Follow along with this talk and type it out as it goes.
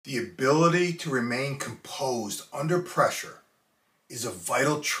The ability to remain composed under pressure is a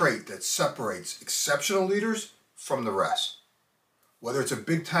vital trait that separates exceptional leaders from the rest. Whether it's a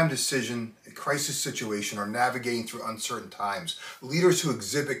big-time decision, a crisis situation, or navigating through uncertain times, leaders who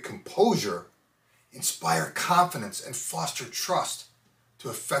exhibit composure inspire confidence and foster trust to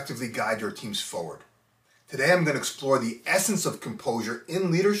effectively guide your teams forward. Today I'm going to explore the essence of composure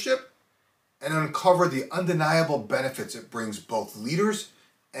in leadership and uncover the undeniable benefits it brings both leaders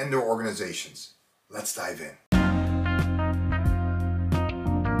and their organizations. Let's dive in.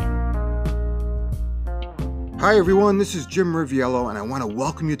 Hi everyone, this is Jim Riviello and I want to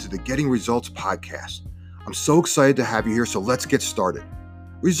welcome you to the Getting Results podcast. I'm so excited to have you here, so let's get started.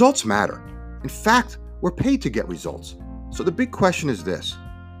 Results matter. In fact, we're paid to get results. So the big question is this: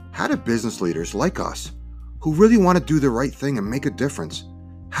 how do business leaders like us, who really want to do the right thing and make a difference,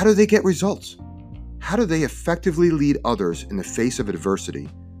 how do they get results? How do they effectively lead others in the face of adversity?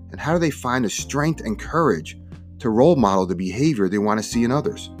 And how do they find the strength and courage to role model the behavior they want to see in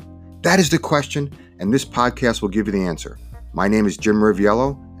others? That is the question, and this podcast will give you the answer. My name is Jim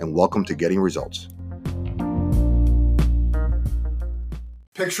Riviello, and welcome to Getting Results.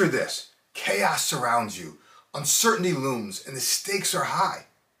 Picture this: chaos surrounds you, uncertainty looms, and the stakes are high.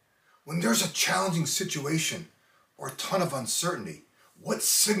 When there's a challenging situation or a ton of uncertainty, what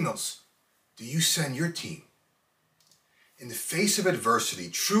signals do you send your team? In the face of adversity,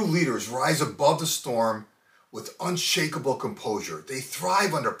 true leaders rise above the storm with unshakable composure. They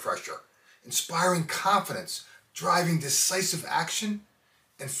thrive under pressure, inspiring confidence, driving decisive action,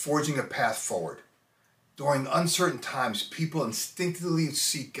 and forging a path forward. During uncertain times, people instinctively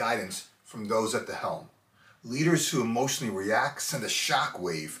seek guidance from those at the helm. Leaders who emotionally react send a shock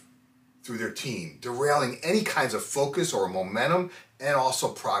wave through their team, derailing any kinds of focus or momentum and also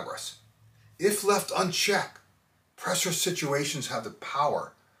progress. If left unchecked, pressure situations have the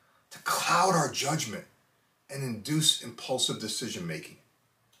power to cloud our judgment and induce impulsive decision-making.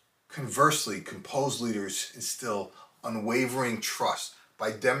 Conversely, composed leaders instill unwavering trust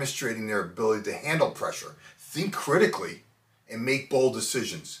by demonstrating their ability to handle pressure, think critically, and make bold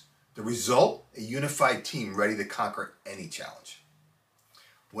decisions. The result: a unified team ready to conquer any challenge.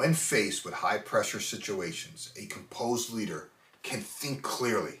 When faced with high-pressure situations, a composed leader can think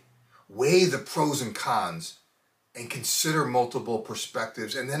clearly, weigh the pros and cons, and consider multiple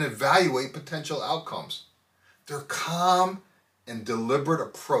perspectives, and then evaluate potential outcomes. Their calm and deliberate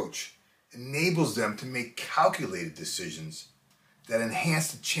approach enables them to make calculated decisions that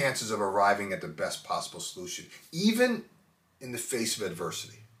enhance the chances of arriving at the best possible solution, even in the face of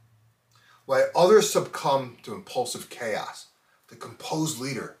adversity. While others succumb to impulsive chaos, the composed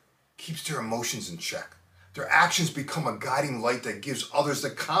leader keeps their emotions in check. Their actions become a guiding light that gives others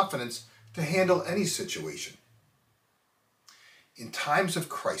the confidence to handle any situation. In times of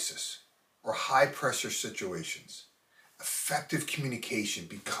crisis or high-pressure situations, effective communication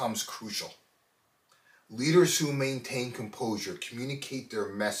becomes crucial. Leaders who maintain composure communicate their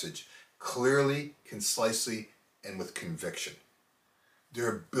message clearly, concisely, and with conviction. Their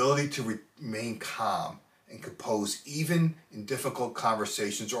ability to remain calm and composed even in difficult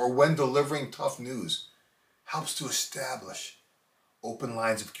conversations or when delivering tough news helps to establish open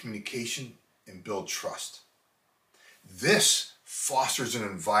lines of communication and build trust. This fosters an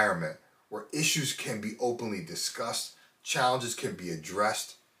environment where issues can be openly discussed, challenges can be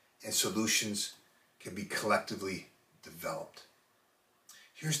addressed, and solutions can be collectively developed.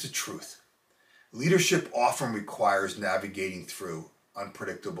 Here's the truth: leadership often requires navigating through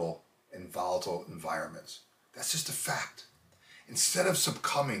unpredictable and volatile environments. That's just a fact. Instead of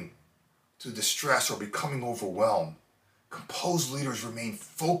succumbing to distress or becoming overwhelmed, composed leaders remain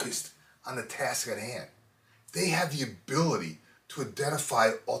focused on the task at hand. They have the ability to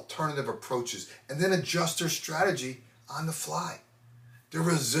identify alternative approaches and then adjust their strategy on the fly. Their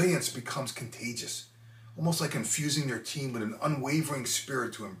resilience becomes contagious, almost like infusing their team with an unwavering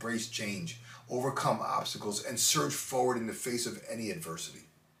spirit to embrace change, overcome obstacles, and surge forward in the face of any adversity.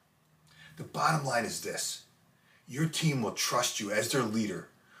 The bottom line is this: your team will trust you as their leader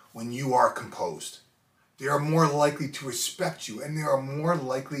when you are composed. They are more likely to respect you, and they are more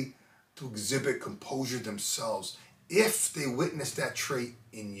likely to exhibit composure themselves if they witness that trait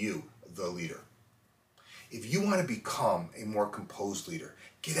in you, the leader. If you want to become a more composed leader,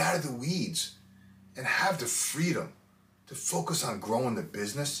 get out of the weeds and have the freedom to focus on growing the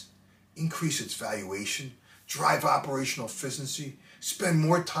business, increase its valuation, drive operational efficiency, spend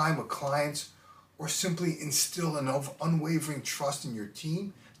more time with clients, or simply instill an unwavering trust in your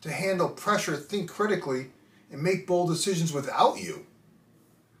team to handle pressure, think critically, and make bold decisions without you,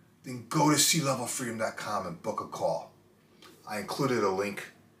 then go to clevelfreedom.com and book a call. I included a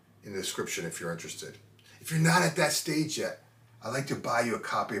link in the description if you're interested. If you're not at that stage yet, I'd like to buy you a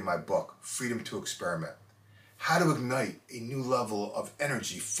copy of my book, Freedom to Experiment. How to ignite a new level of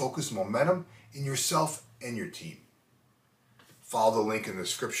energy, focus, momentum in yourself and your team. Follow the link in the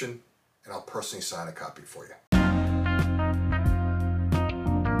description and I'll personally sign a copy for you.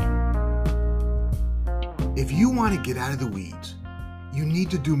 If you want to get out of the weeds, you need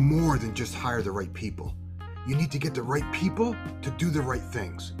to do more than just hire the right people. You need to get the right people to do the right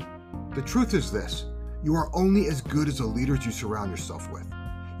things. The truth is this: you are only as good as the leaders you surround yourself with.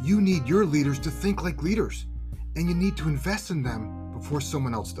 You need your leaders to think like leaders, and you need to invest in them before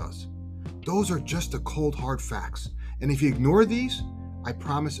someone else does. Those are just the cold, hard facts. And if you ignore these, I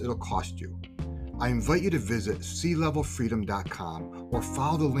promise it'll cost you. I invite you to visit clevelfreedom.com or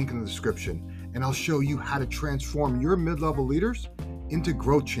follow the link in the description, and I'll show you how to transform your mid-level leaders into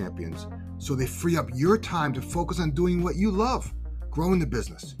growth champions so they free up your time to focus on doing what you love, growing the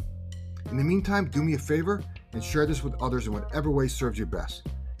business. In the meantime, do me a favor and share this with others in whatever way serves you best.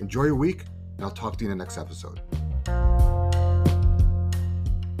 Enjoy your week, and I'll talk to you in the next episode.